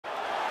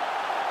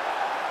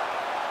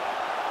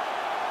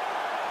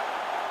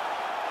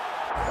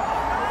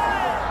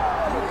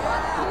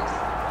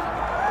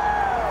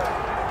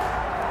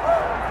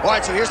All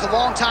right, so here's the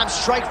longtime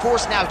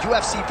Strikeforce, now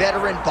UFC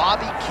veteran,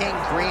 Bobby King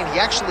Green. He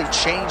actually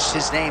changed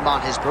his name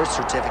on his birth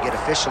certificate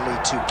officially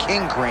to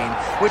King Green,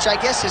 which I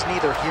guess is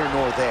neither here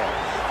nor there.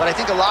 But I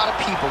think a lot of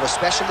people,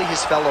 especially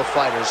his fellow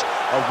fighters,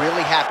 are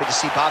really happy to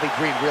see Bobby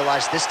Green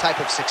realize this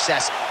type of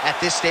success at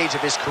this stage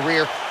of his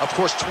career. Of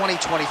course,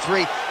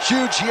 2023,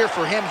 huge year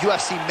for him.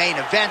 UFC main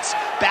events,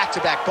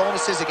 back-to-back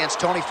bonuses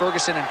against Tony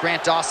Ferguson and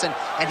Grant Dawson.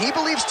 And he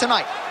believes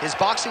tonight his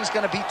boxing's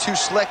going to be too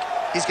slick.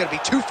 He's going to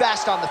be too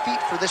fast on the feet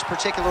for this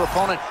particular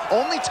opponent.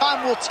 Only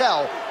time will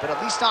tell, but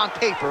at least on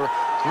paper,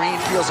 Green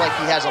feels like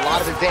he has a lot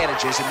of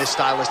advantages in this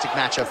stylistic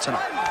matchup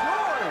tonight.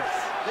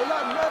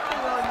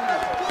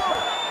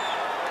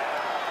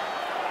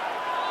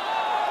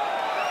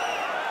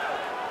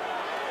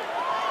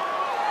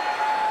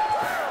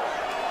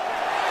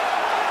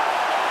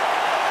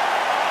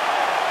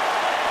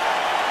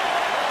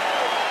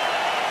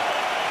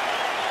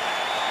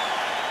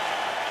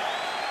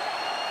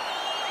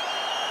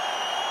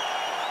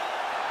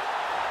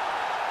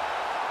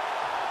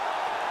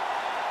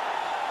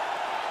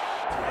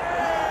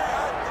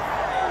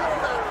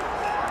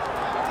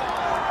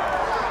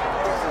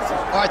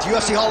 All right, the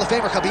UFC Hall of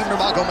Famer Khabib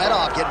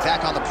Nurmagomedov getting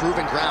back on the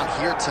proven ground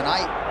here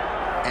tonight.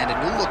 And a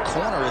new look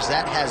corner, is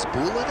that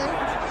Hasbulla there?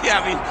 Yeah,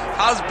 I mean,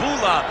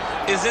 Hasbulla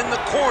is in the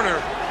corner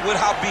with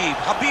Khabib.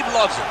 Khabib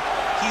loves him.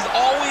 He's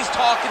always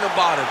talking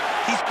about him.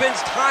 He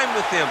spends time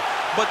with him.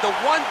 But the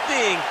one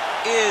thing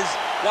is,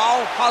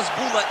 while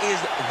Hasbulla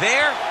is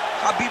there,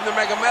 Khabib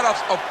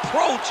Nurmagomedov's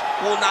approach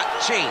will not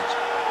change.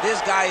 This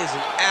guy is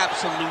an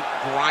absolute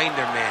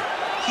grinder, man.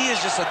 He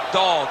is just a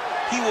dog.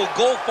 He will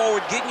go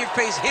forward, get in your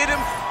face, hit him.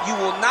 You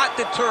will not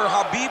deter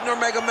Khabib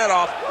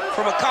Nurmagomedov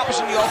from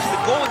accomplishing the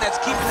ultimate goal, and that's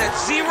keeping that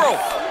 0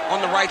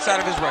 on the right side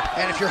of his record.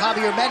 And if you're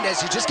Javier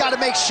Mendez, you just got to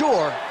make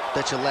sure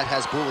that you let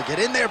Hasbulla get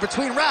in there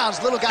between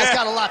rounds. Little guy's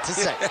got a lot to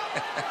say.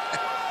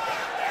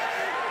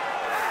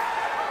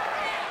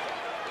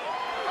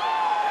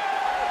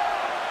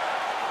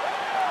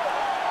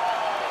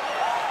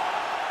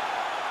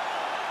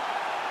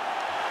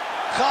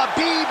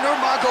 Khabib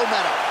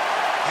Nurmagomedov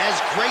has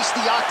graced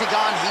the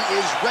octagon. He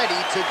is ready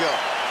to go.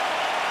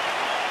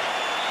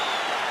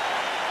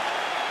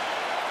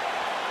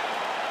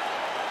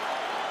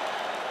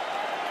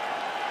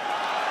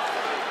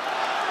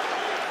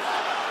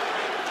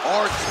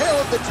 Our tale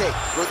of the tape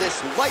for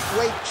this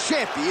lightweight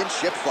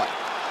championship fight.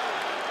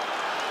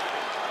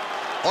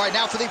 All right,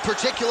 now for the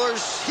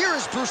particulars, here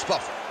is Bruce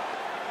Buffer.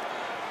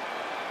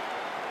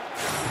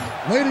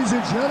 Ladies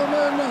and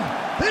gentlemen,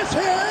 this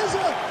is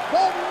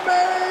the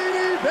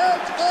main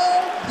event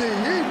of the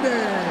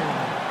evening.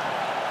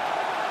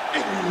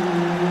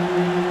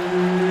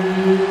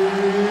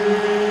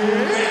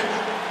 It's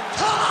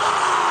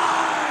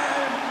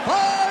time!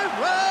 5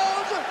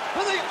 rounds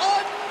for the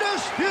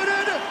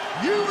undisputed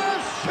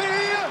UFC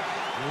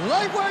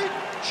Lightweight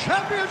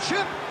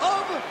Championship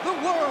of the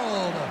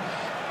World.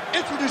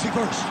 Introducing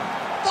first,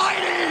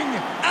 fighting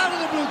out of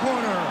the blue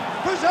corner,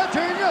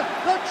 presenting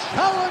the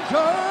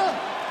challenger,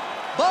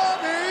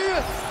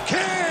 Bobby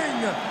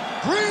King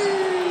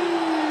Green.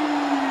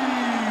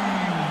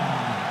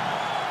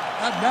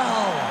 And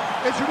now,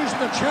 introducing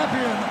the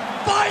champion,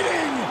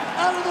 fighting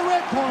out of the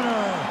red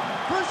corner,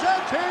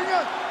 presenting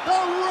the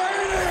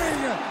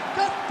reigning,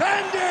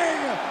 defending,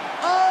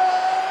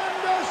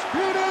 undisputed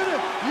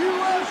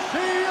UFC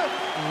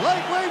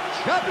Lightweight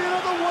Champion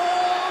of the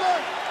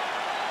World,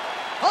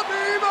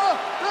 Khabib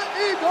the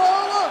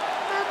Eagle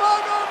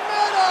Nurmagomedov.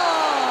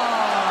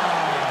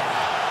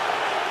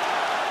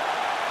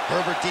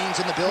 Herbert Dean's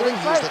in the building.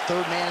 He's the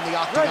third man in the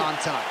octagon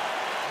tonight.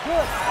 All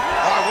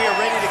right, we are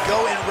ready to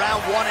go in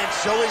round 1, and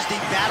so is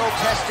the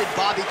battle-tested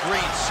Bobby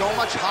Green. So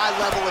much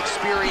high-level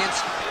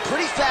experience.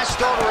 Pretty fast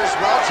starter as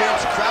well.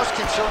 James Krause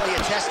can certainly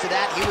attest to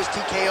that. He was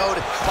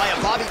TKO'd by a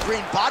Bobby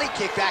Green body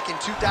kick back in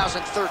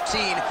 2013.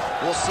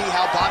 We'll see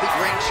how Bobby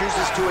Green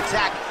chooses to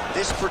attack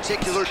this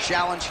particular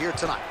challenge here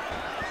tonight.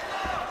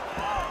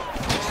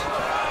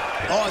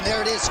 Oh, and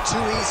there it is, too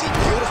easy.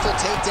 Beautiful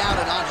takedown,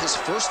 and on his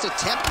first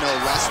attempt, no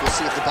less. We'll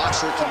see if the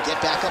boxer can get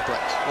back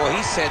upright. Well,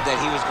 he said that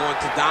he was going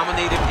to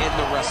dominate him in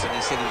the wrestling. He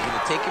said he was going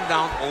to take him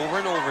down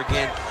over and over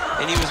again,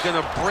 and he was going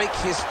to break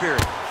his spirit.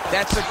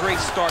 That's a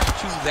great start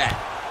to that.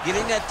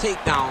 Getting that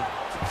takedown,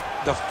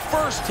 the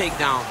first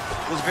takedown,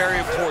 was very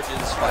important in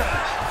this fight.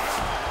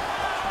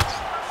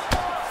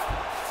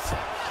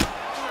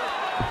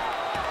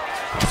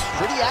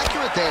 Pretty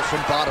accurate there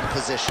from bottom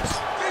position.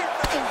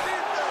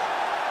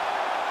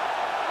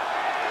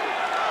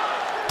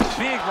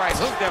 Big right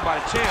hook there by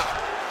the champ.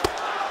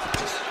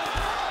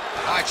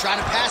 All right,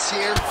 trying to pass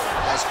here.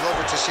 As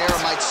Glover Teixeira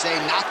might say,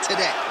 not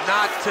today.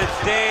 Not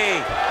today.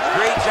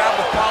 Great job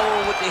of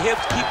following with the hips,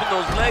 keeping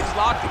those legs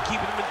locked and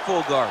keeping them in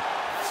full guard.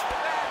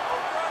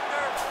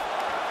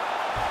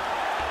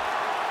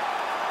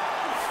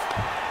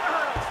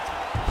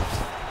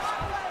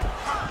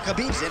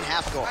 Khabib's in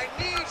half guard. I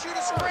need you to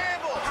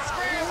scramble.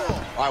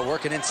 Scramble. All right,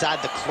 working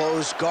inside the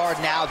closed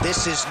guard now.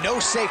 This is no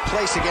safe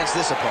place against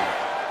this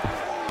opponent.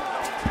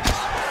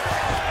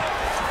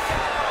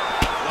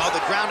 Well,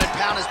 the ground and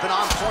pound has been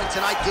on point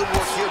tonight. Good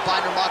work here by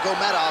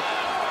Nurmagomedov.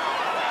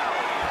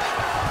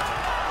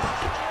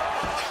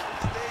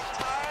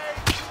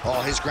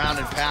 Oh, his ground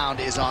and pound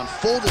is on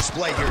full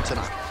display here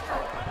tonight.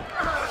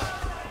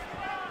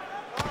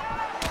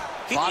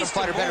 Bottom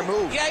fighter better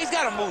move. Yeah, he's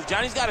got to move,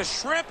 John. He's got to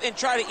shrimp and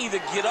try to either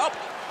get up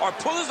or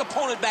pull his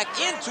opponent back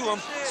into him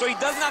so he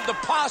doesn't have the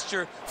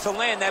posture to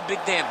land that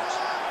big damage.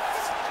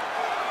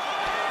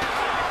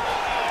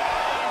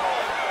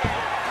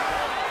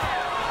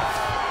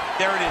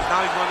 There it is.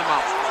 Now he's running him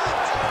out.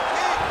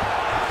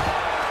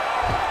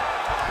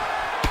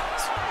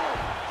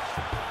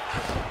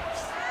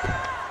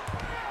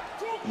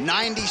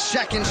 "90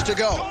 seconds to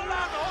go.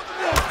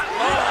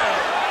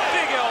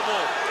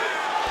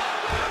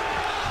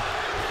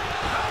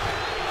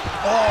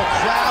 Oh,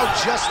 crowd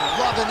just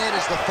loving it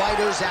as the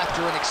fighters,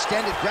 after an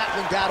extended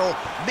grappling battle,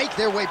 make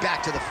their way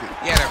back to the feet.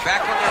 Yeah, they're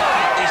back on their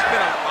feet. They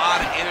spent a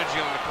lot of energy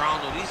on the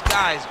ground, though. These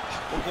guys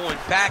were going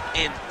back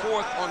and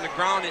forth on the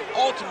ground, and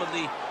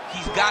ultimately,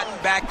 he's gotten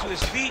back to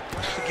his feet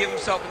to give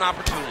himself an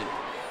opportunity.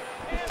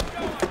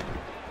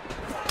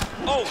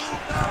 Oh!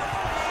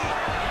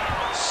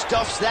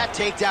 Stuffs that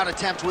takedown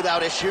attempt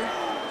without issue.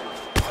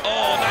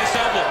 Oh, nice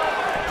elbow.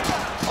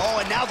 Oh,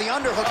 and now the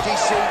underhook,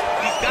 DC.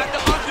 He's got the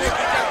underhook.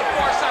 He's got the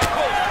far side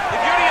post. If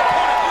you're the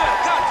opponent, you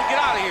have got to get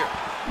out of here.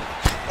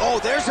 Oh,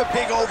 there's a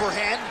big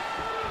overhand.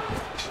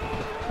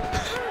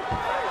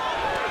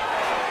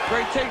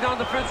 Great takedown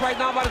defense right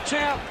now by the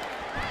champ.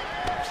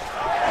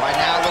 Right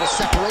now, a little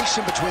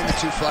separation between the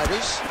two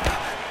fighters.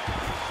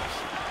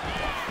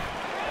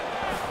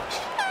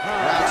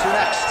 Round two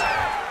next.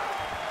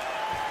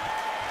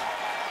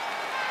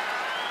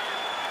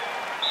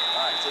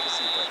 All right, take a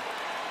seat, buddy.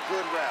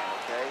 Good round,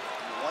 okay?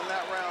 You won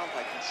that round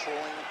by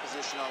controlling the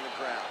position on the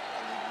ground.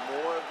 I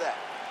need more of that.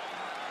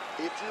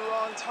 If you're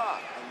on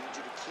top, I need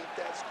you to keep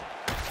that.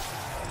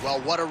 Well,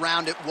 what a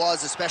round it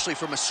was, especially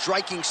from a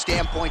striking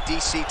standpoint.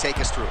 DC, take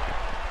us through.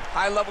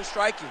 High-level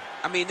striking.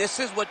 I mean, this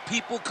is what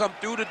people come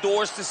through the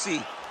doors to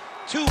see.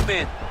 Two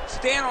men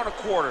stand on a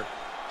quarter,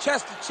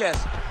 chest to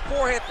chest,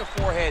 forehead to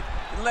forehead,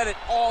 and let it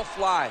all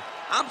fly.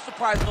 I'm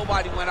surprised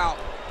nobody went out,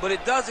 but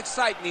it does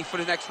excite me for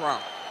the next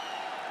round.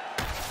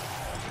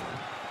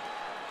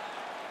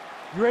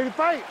 You ready to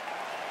fight?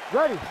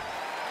 Ready.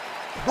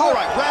 All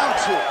right, round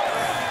two.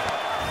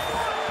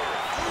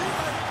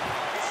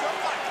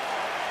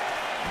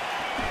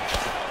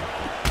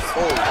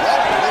 Oh,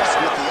 well placed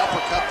with the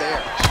uppercut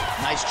there.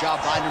 Nice job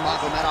by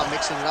Nurmagomedov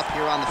mixing it up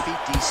here on the feet,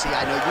 DC.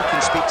 I know you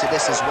can speak to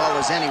this as well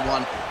as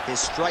anyone. His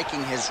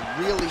striking has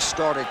really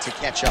started to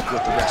catch up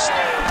with the wrestling.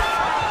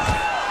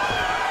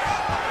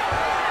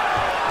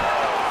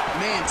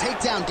 Man,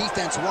 takedown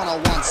defense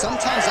 101.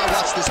 Sometimes I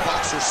watch this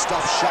boxer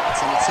stuff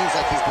shots, and it seems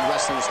like he's been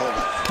wrestling his whole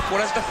life. Well,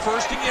 that's the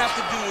first thing you have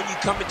to do when you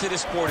come into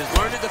this sport is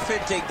learn to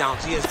defend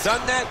takedowns. He has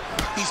done that.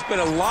 He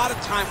spent a lot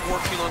of time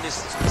working on this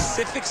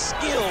specific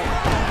skill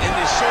in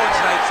this short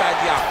tonight inside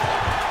the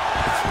octagon.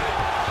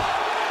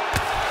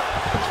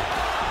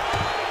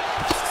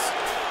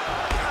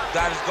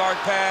 Got his guard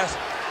pass.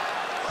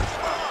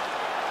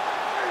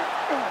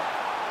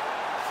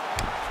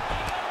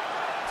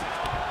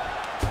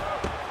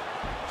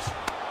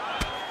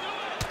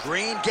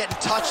 Green getting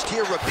touched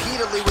here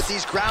repeatedly with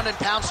these ground and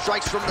pound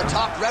strikes from the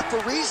top.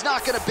 Referee's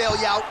not going to bail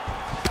you out.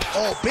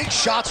 Oh, big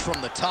shots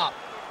from the top.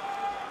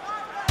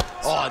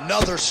 Oh,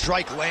 another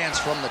strike lands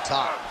from the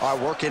top. All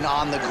right, working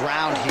on the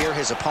ground here.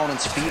 His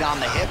opponent's feet on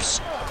the hips.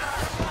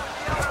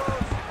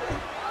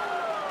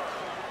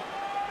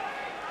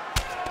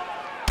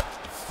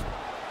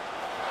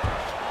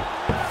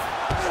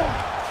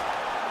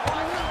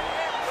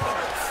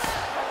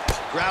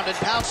 Ground and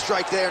pound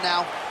strike there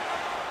now.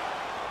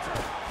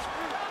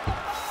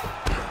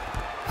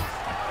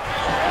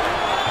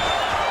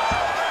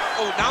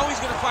 Oh, now he's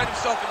going to find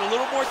himself in a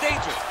little more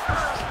danger.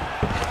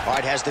 All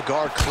right, has the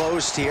guard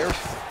closed here.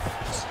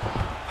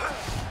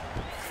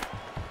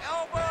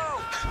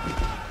 Elbow.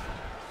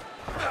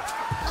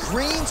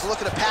 Green's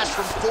looking to pass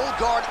from full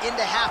guard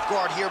into half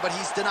guard here, but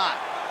he's denied.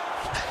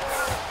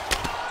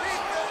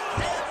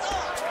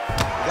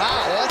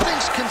 Wow, all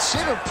things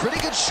considered, pretty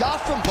good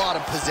shot from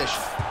bottom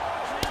position.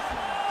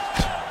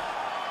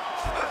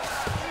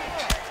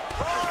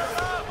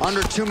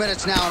 Under 2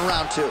 minutes now in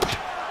round two.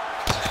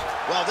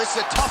 Well, this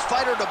is a tough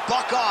fighter to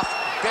buck off.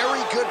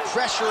 Very good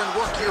pressure and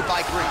work here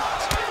by Green.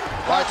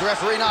 All right, the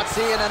referee not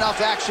seeing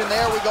enough action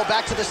there. We go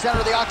back to the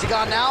center of the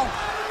octagon now.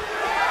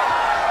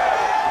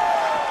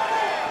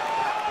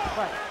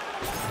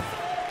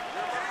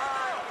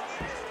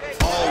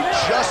 Oh,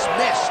 just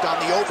missed on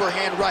the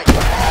overhand right.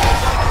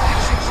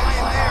 Action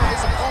flying there.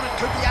 His opponent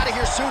could be out of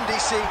here soon,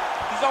 DC.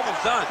 He's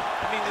almost done.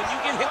 I mean, when you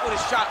get hit with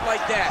a shot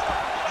like that,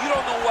 you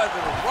don't know whether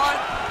to run,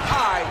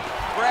 hide,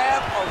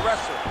 grab, or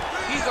wrestle.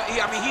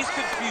 I mean, he's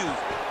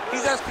confused.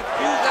 He's as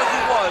confused as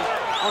he was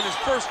on his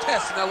first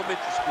test in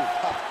elementary school.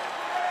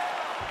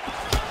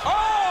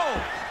 Oh!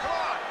 Come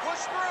on,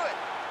 push through it.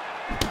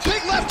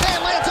 Big left hand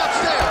lands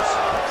upstairs.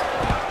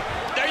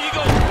 There you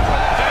go.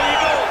 There you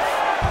go.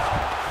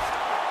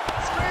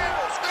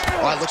 Scramble, scramble.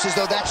 All right, looks Looks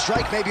as though that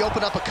strike maybe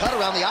opened up a cut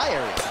around the eye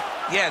area.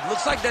 Yeah, it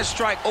looks like that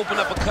strike opened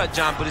up a cut,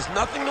 John, but it's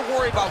nothing to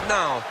worry about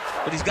now,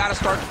 but he's got to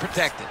start to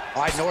protect it.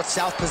 All right,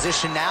 north-south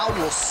position now.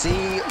 We'll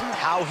see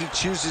how he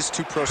chooses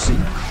to proceed.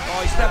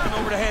 Oh, he's stepping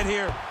over the head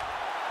here.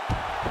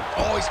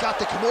 Oh, he's got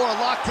the Kimura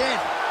locked in.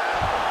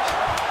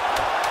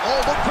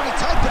 Oh, looked pretty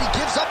tight, but he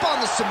gives up on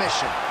the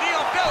submission. Knee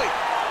on belly.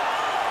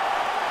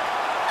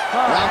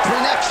 Round 3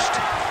 next.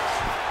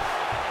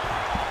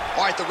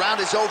 All right, the round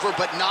is over,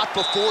 but not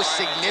before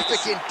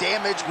significant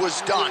damage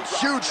was done.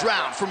 Huge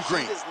round from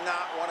Green. He does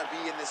not want to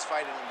be in this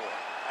fight anymore.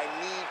 I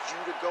need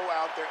you to go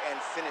out there and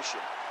finish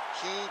him.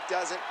 He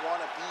doesn't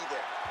want to be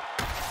there.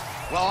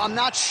 Well, I'm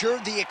not sure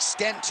the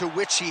extent to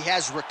which he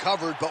has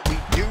recovered, but we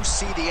do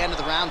see the end of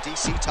the round.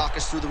 DC, talk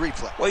us through the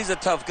replay. Well, he's a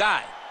tough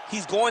guy.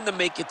 He's going to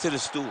make it to the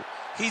stool.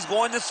 He's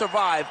going to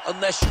survive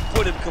unless you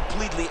put him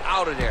completely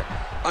out of there.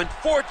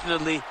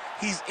 Unfortunately,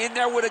 he's in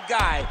there with a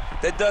guy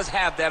that does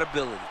have that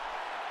ability.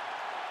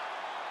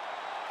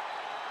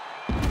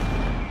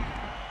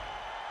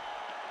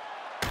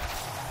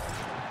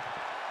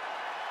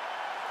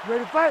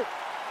 Ready to fight?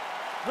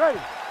 Ready.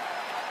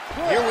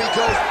 Here we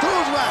go,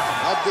 third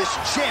round of this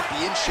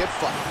championship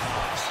fight.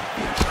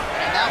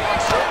 And that one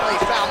certainly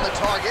found the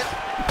target.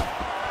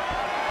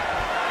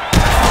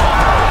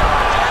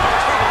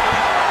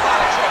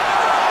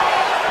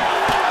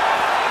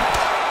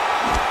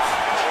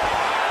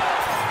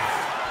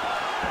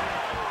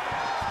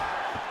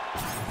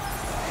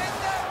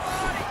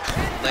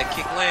 Leg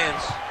kick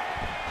lands.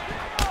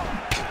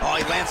 Oh,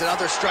 he lands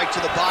another strike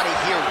to the body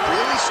here,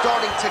 really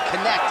starting to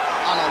connect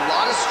on a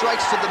lot of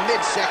strikes to the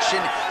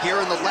midsection here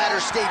in the latter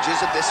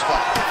stages of this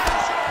fight.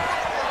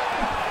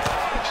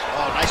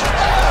 Oh, nice.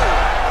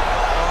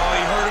 Oh,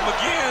 he hurt him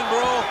again,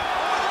 bro.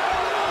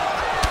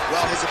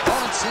 Well, his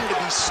opponent seemed to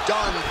be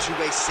stunned to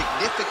a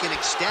significant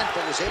extent,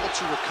 but was able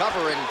to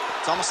recover, and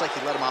it's almost like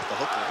he let him off the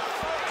hook there.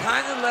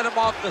 Kind of let him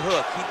off the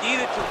hook. He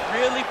needed to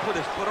really put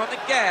his foot on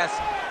the gas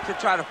to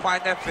try to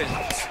find that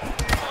finish.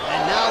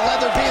 And now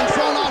leather being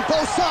thrown on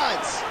both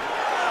sides.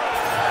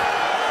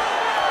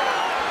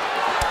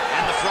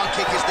 And the front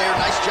kick is there.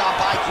 Nice job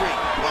by Green.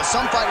 Well,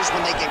 some fighters,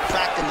 when they get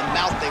cracked in the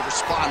mouth, they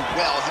respond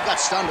well. He got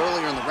stunned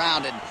earlier in the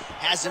round and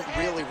hasn't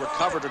really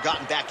recovered or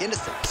gotten back into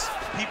things.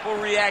 People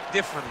react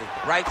differently,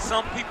 right?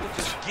 Some people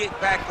just get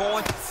back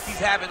going.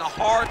 He's having a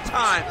hard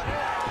time.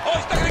 Oh,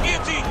 he's stuck in the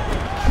guillotine.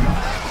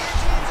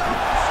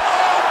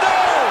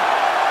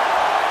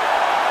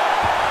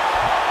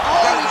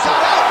 Oh, he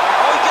got out.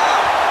 Oh, he got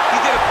out. He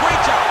did a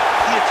great job.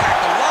 He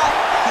attacked a lot.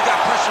 He got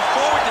pressure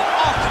forward and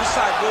off to the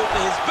side, rolled to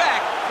his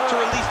back to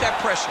release that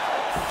pressure.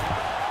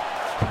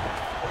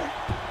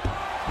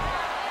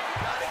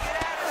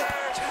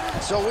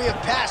 So we have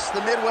passed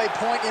the midway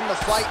point in the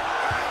fight.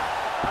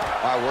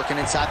 All right, working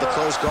inside the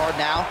closed guard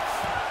now.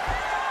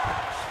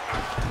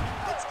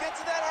 Let's get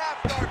to that half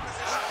guard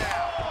position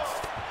now.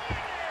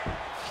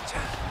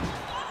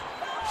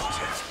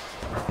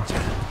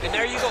 And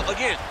there you go,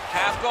 again,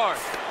 half guard.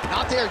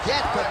 Not there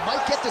yet, but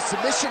might get the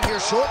submission here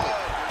shortly.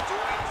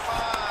 Doing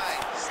fine.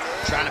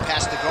 Trying to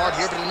pass the guard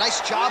here, but a nice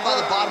job by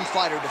the bottom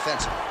fighter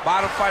defensively.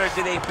 Bottom fighter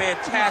did a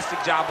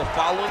fantastic job of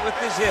following with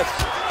his hips,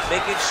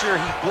 making sure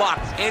he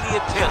blocked any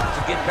attempt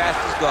to get past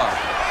his guard.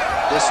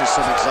 This is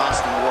some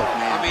exhausting work,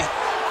 man. I mean,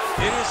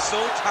 it is so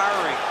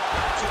tiring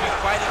to be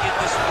fighting in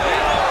this way.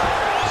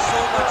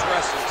 So much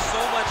wrestling,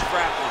 so much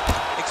grappling,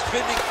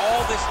 expending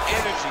all this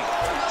energy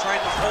trying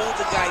to hold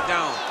the guy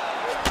down.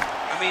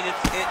 I mean,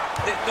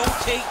 no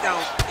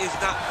takedown is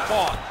not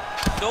fought.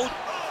 No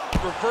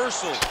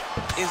reversal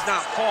is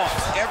not fought.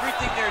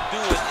 Everything they're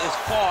doing is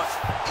fought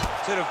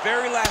to the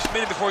very last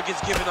minute before it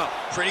gets given up.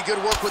 Pretty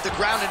good work with the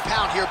ground and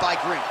pound here by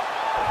Green.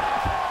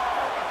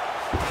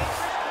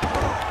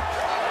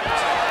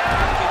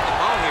 Getting them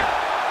out here.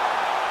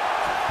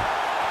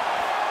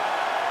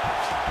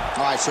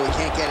 All right, so he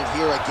can't get it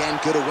here. Again,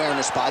 good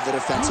awareness by the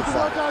defensive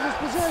fighter.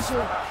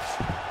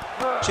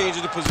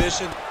 Changing the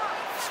position.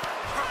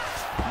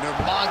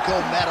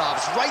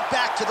 Nurmagomedov's right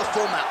back to the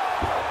full mount.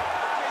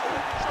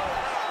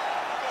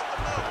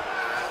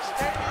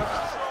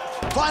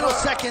 Final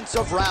seconds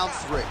of round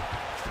 3.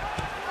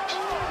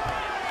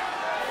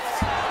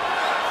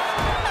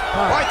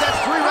 All right, that's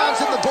 3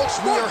 rounds in the books.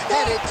 We are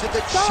headed to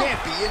the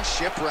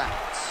championship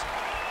rounds.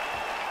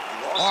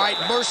 All right,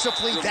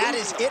 mercifully, that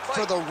is it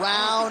for the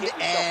round,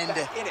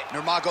 and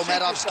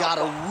Nurmagomedov's got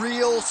a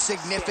real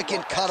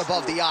significant cut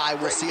above the eye.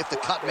 We'll see if the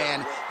cut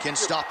man can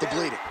stop the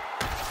bleeding.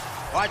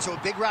 All right, so a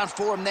big round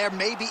for him there,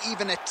 maybe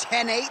even a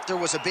 10-8. There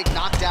was a big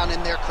knockdown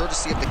in there,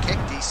 courtesy of the kick.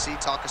 DC,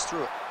 talk us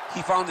through it.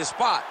 He found his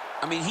spot.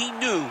 I mean, he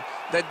knew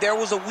that there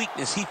was a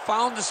weakness. He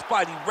found the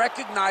spot. He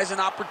recognized an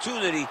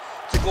opportunity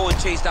to go and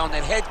chase down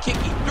that head kick.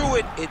 He threw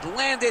it, it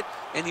landed,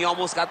 and he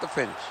almost got the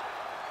finish.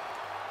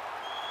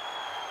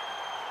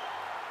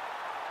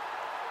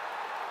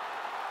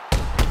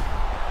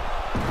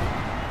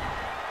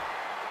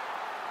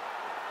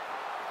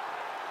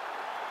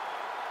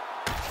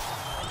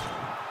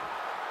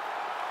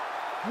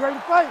 You ready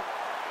to fight?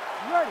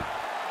 You ready?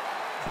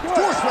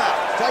 Fourth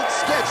round, fight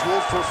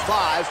scheduled for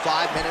 5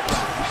 5-minute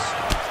rounds.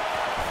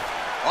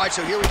 All right,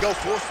 so here we go.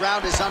 Fourth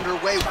round is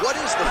underway. What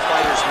is the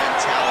fighter's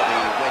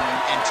mentality when you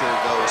enter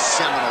those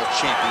seminal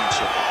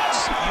championship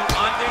bouts? You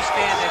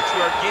understand that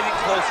you are getting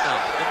close now.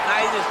 The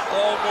night is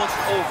almost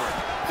over.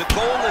 The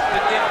goal is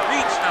within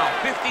reach now.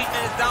 15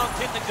 minutes down,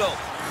 10 to go.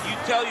 You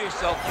tell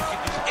yourself you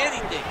can do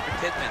anything for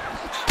 10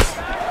 minutes.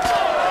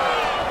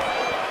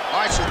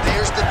 All right, so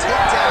there's the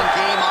takedown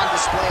game on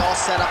display, all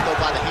set up, though,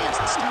 by the hands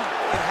this time.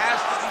 It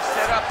has to be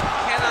set up.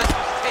 You cannot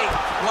just take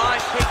blind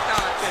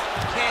takedown attempts.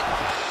 You can't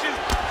shoot.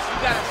 You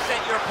got to set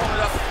your opponent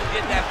up to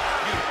get that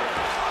beautiful.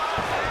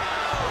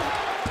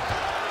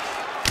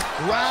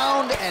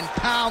 Ground and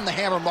pound the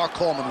hammer. Mark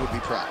Coleman would be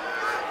proud.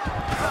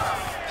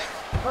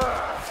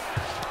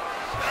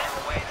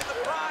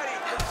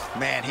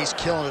 Man, he's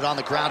killing it on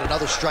the ground.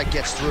 Another strike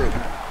gets through.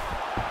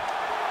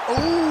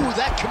 Ooh,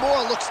 that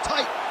Kimura looks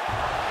tight.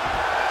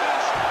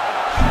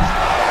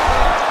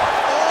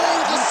 Oh,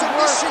 the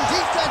submission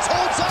defense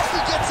holds up.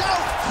 He gets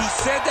out. He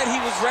said that he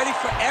was ready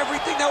for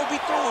everything that would be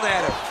thrown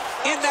at him.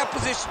 In that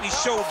position, he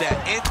showed that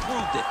and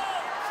proved it.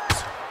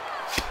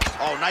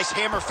 Oh, nice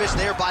hammer fist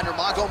there by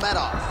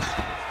Nurmagomedov.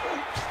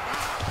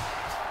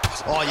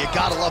 Oh, you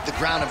gotta love the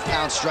ground and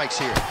pound strikes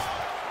here.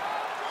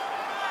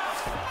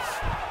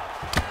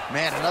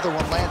 Man, another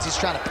one lands. He's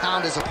trying to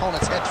pound his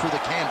opponent's head through the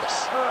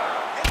canvas.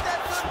 Get that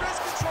good wrist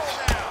control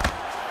down.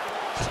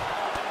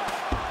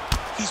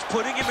 He's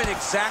putting him in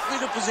exactly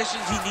the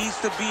positions he needs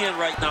to be in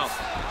right now.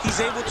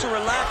 He's able to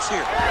relax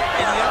here.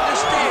 And he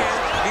understands,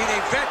 being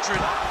a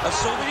veteran of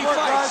so many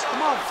fights,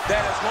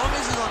 that as long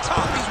as he's on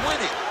top, he's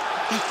winning.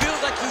 He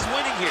feels like he's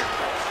winning here.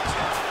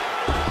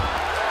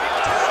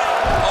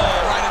 Oh,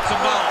 right into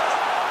mount.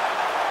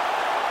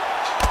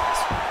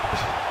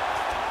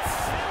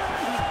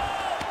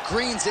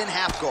 Green's in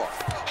half guard.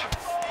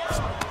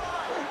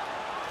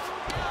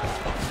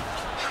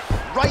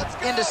 Right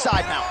into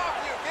side mount.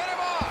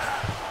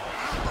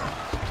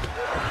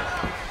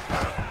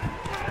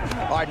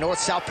 All right,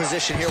 north-south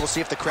position here. We'll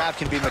see if the crowd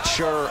can be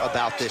mature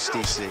about this,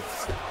 DC.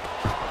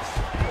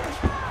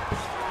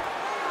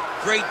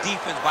 Great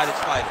defense by this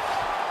fighter.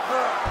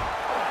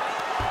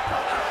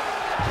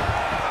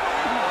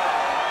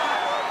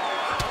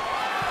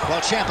 Well,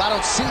 champ, I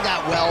don't see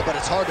that well, but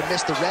it's hard to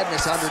miss the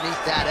redness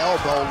underneath that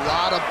elbow. A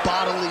lot of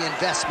bodily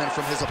investment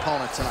from his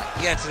opponent tonight.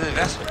 Yeah, it's an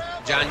investment,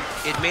 John.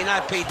 It may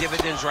not pay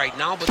dividends right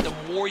now, but the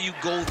more you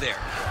go there,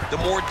 the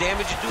more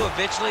damage you do,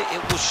 eventually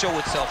it will show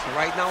itself. And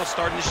right now it's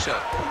starting to show.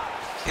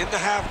 In the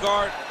half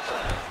guard.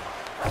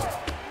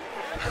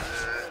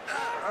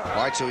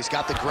 All right, so he's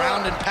got the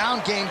ground and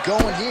pound game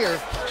going here.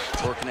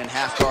 Working in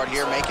half guard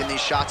here, making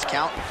these shots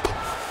count.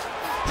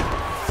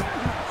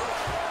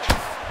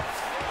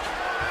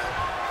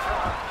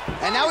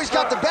 And now he's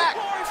got the back.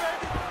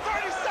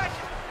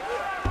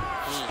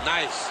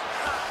 Nice.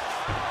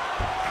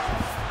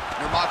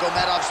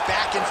 Nurmagomedov's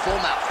back in full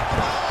mouth.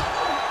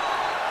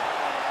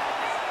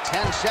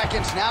 10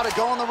 seconds now to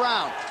go in the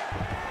round.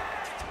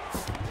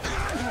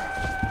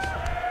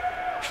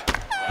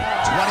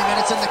 20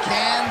 minutes in the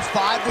can,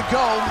 5 to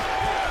go.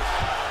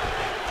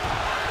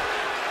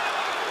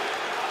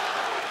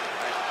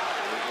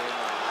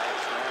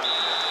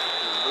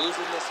 You're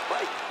losing this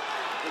fight.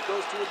 If it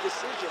goes to a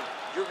decision,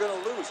 you're going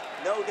to lose,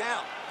 no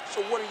doubt.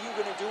 So what are you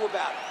going to do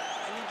about it?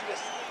 I need you to...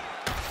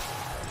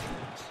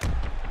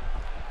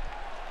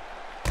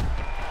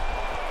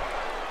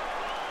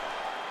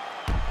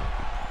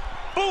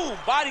 Boom!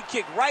 Body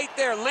kick right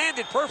there,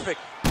 landed perfect.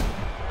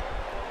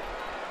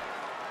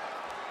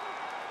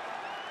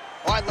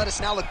 All right, let us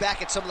now look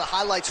back at some of the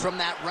highlights from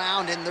that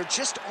round, and there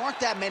just aren't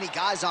that many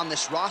guys on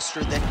this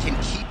roster that can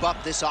keep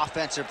up this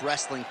offensive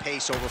wrestling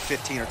pace over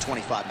 15 or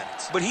 25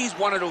 minutes. But he's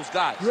one of those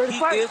guys. He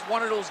is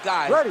one of those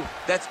guys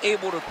that's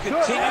able to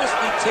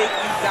continuously take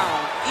you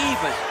down,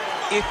 even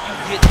if you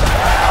get down.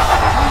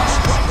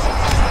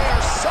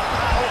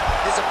 Somehow,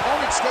 his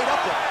opponent stayed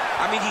up there.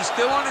 I mean, he's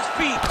still on his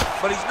feet,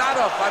 but he's not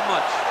up by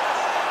much.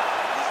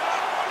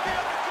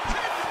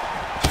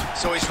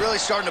 So he's really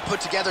starting to put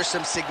together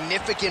some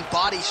significant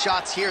body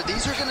shots here.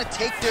 These are going to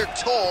take their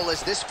toll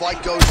as this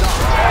fight goes on.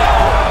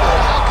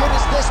 How good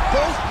is this?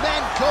 Both men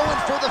going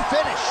for the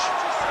finish.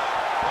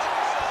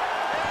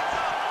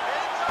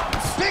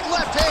 Big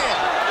left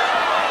hand.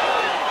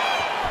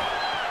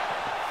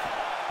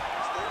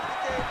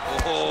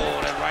 Oh,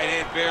 that right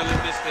hand barely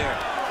missed there.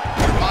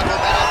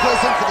 Nurmagomedov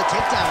goes in for the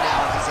takedown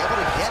now, and he's able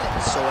to get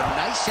it. So a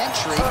nice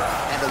entry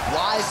and a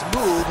wise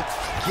move,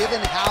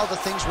 given how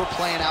the things were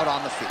playing out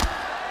on the feet.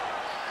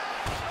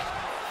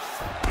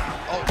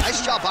 Oh,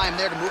 nice job by him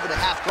there to move it to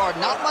half guard.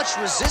 Not much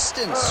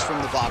resistance from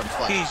the bottom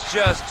fight. He's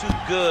just too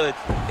good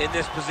in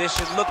this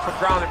position. Look for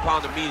ground and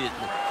pound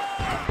immediately.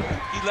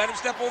 He let him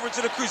step over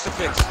to the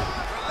crucifix.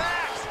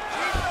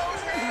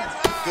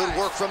 Good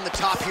work from the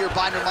top here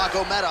by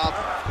Nurmagomedov.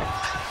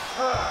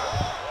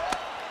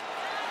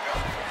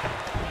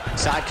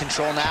 Side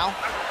control now.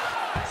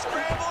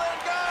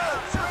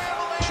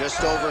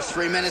 Just over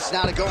 3 minutes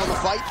now to go in the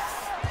fight.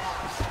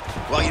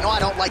 Well, you know, I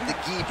don't like the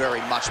gi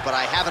very much, but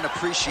I have an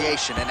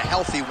appreciation and a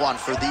healthy one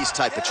for these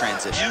type of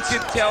transitions. You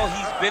can tell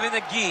he's been in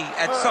a gi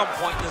at some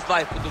point in his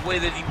life with the way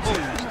that he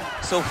moves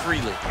so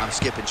freely. I'm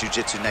skipping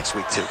jiu-jitsu next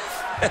week, too.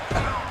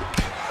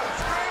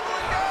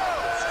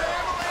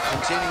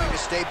 Continuing to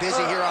stay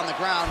busy here on the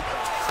ground.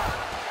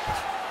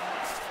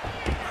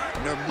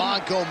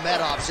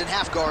 Nurmagomedov's in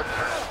half guard.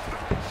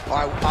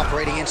 All right,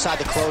 operating inside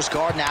the closed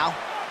guard now.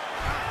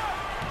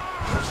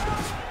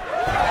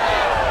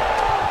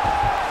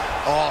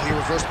 Oh, he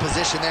reversed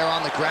position there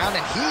on the ground,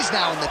 and he's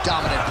now in the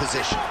dominant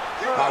position.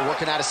 All right,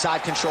 working out of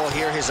side control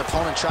here. His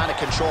opponent trying to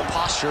control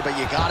posture, but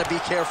you got to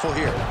be careful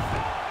here.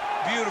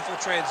 Beautiful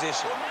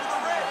transition.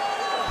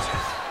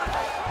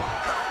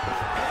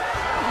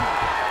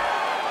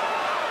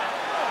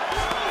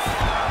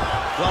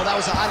 Well, that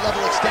was a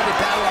high-level extended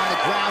battle on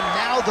the ground.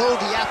 Now, though,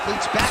 the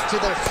athletes back to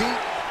their feet,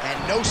 and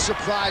no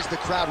surprise, the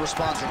crowd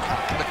responds in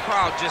kind. The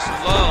crowd just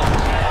loves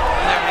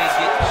whenever they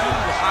get two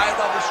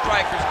high-level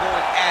strikers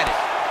going at it.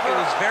 It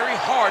was very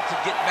hard to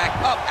get back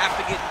up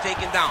after getting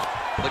taken down.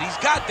 But he's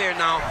got there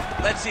now.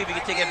 Let's see if he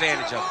can take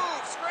advantage of it.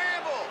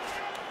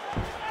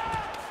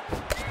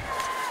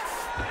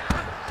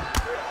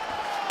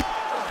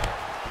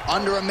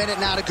 Under a minute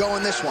now to go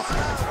in this one.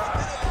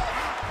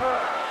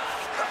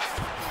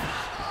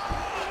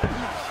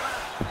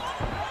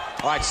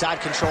 All right, side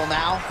control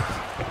now.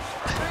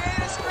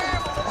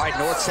 All right,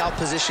 north-south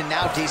position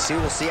now, DC.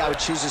 We'll see how he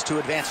chooses to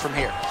advance from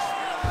here.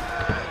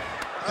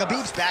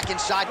 Khabib's back in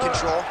side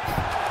control.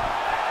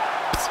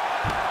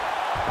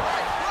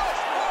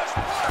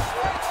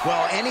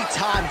 Well,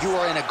 anytime you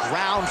are in a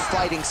ground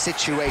fighting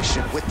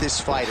situation with this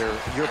fighter,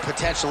 you're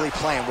potentially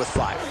playing with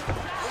fire.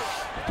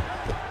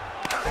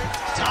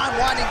 Time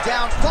winding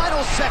down,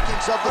 final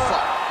seconds of the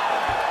fight.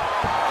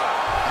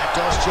 That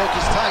door's choke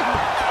is tight.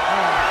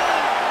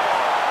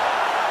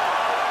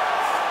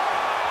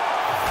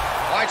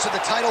 All right, so the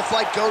title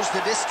fight goes the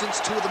distance.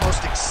 Two of the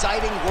most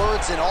exciting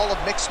words in all of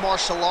mixed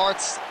martial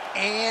arts,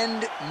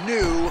 and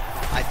new.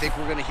 I think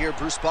we're going to hear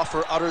Bruce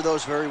Buffer utter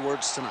those very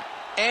words tonight.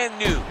 And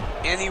new.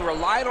 And he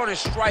relied on his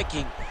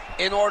striking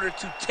in order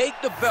to take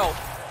the belt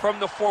from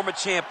the former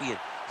champion.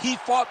 He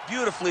fought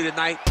beautifully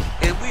tonight,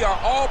 and we are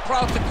all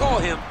proud to call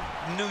him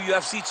new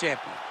UFC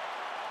champion.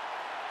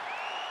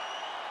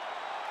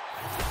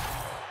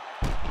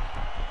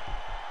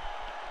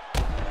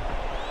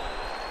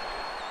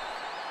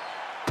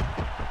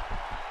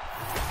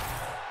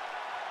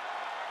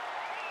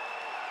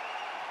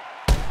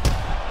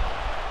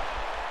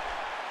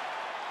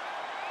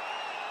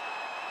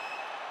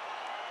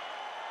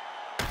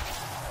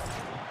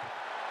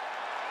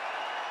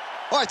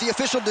 All right, the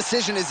official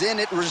decision is in.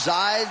 It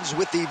resides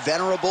with the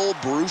venerable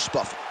Bruce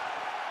Buffer.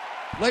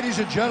 Ladies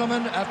and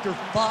gentlemen, after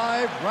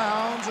 5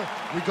 rounds,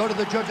 we go to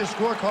the judges'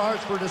 scorecards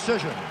for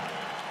decision.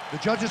 The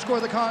judges score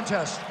the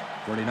contest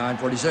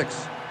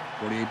 49-46,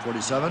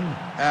 48-47,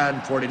 and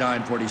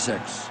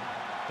 49-46.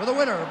 For the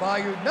winner by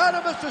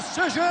unanimous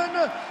decision,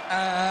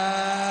 and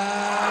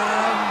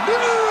new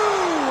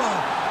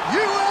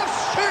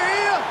UFC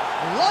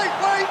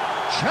lightweight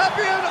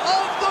champion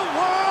of the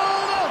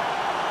world,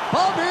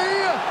 Bobby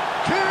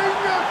King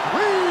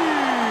Green.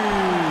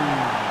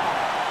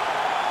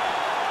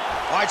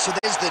 All right, so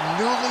there's the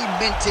newly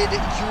minted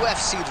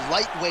UFC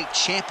lightweight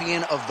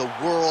champion of the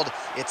world.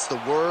 It's the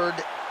word,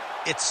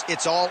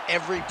 it's all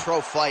every pro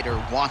fighter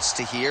wants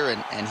to hear,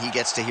 and he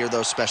gets to hear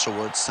those special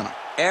words tonight.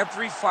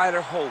 Every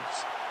fighter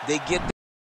hopes they get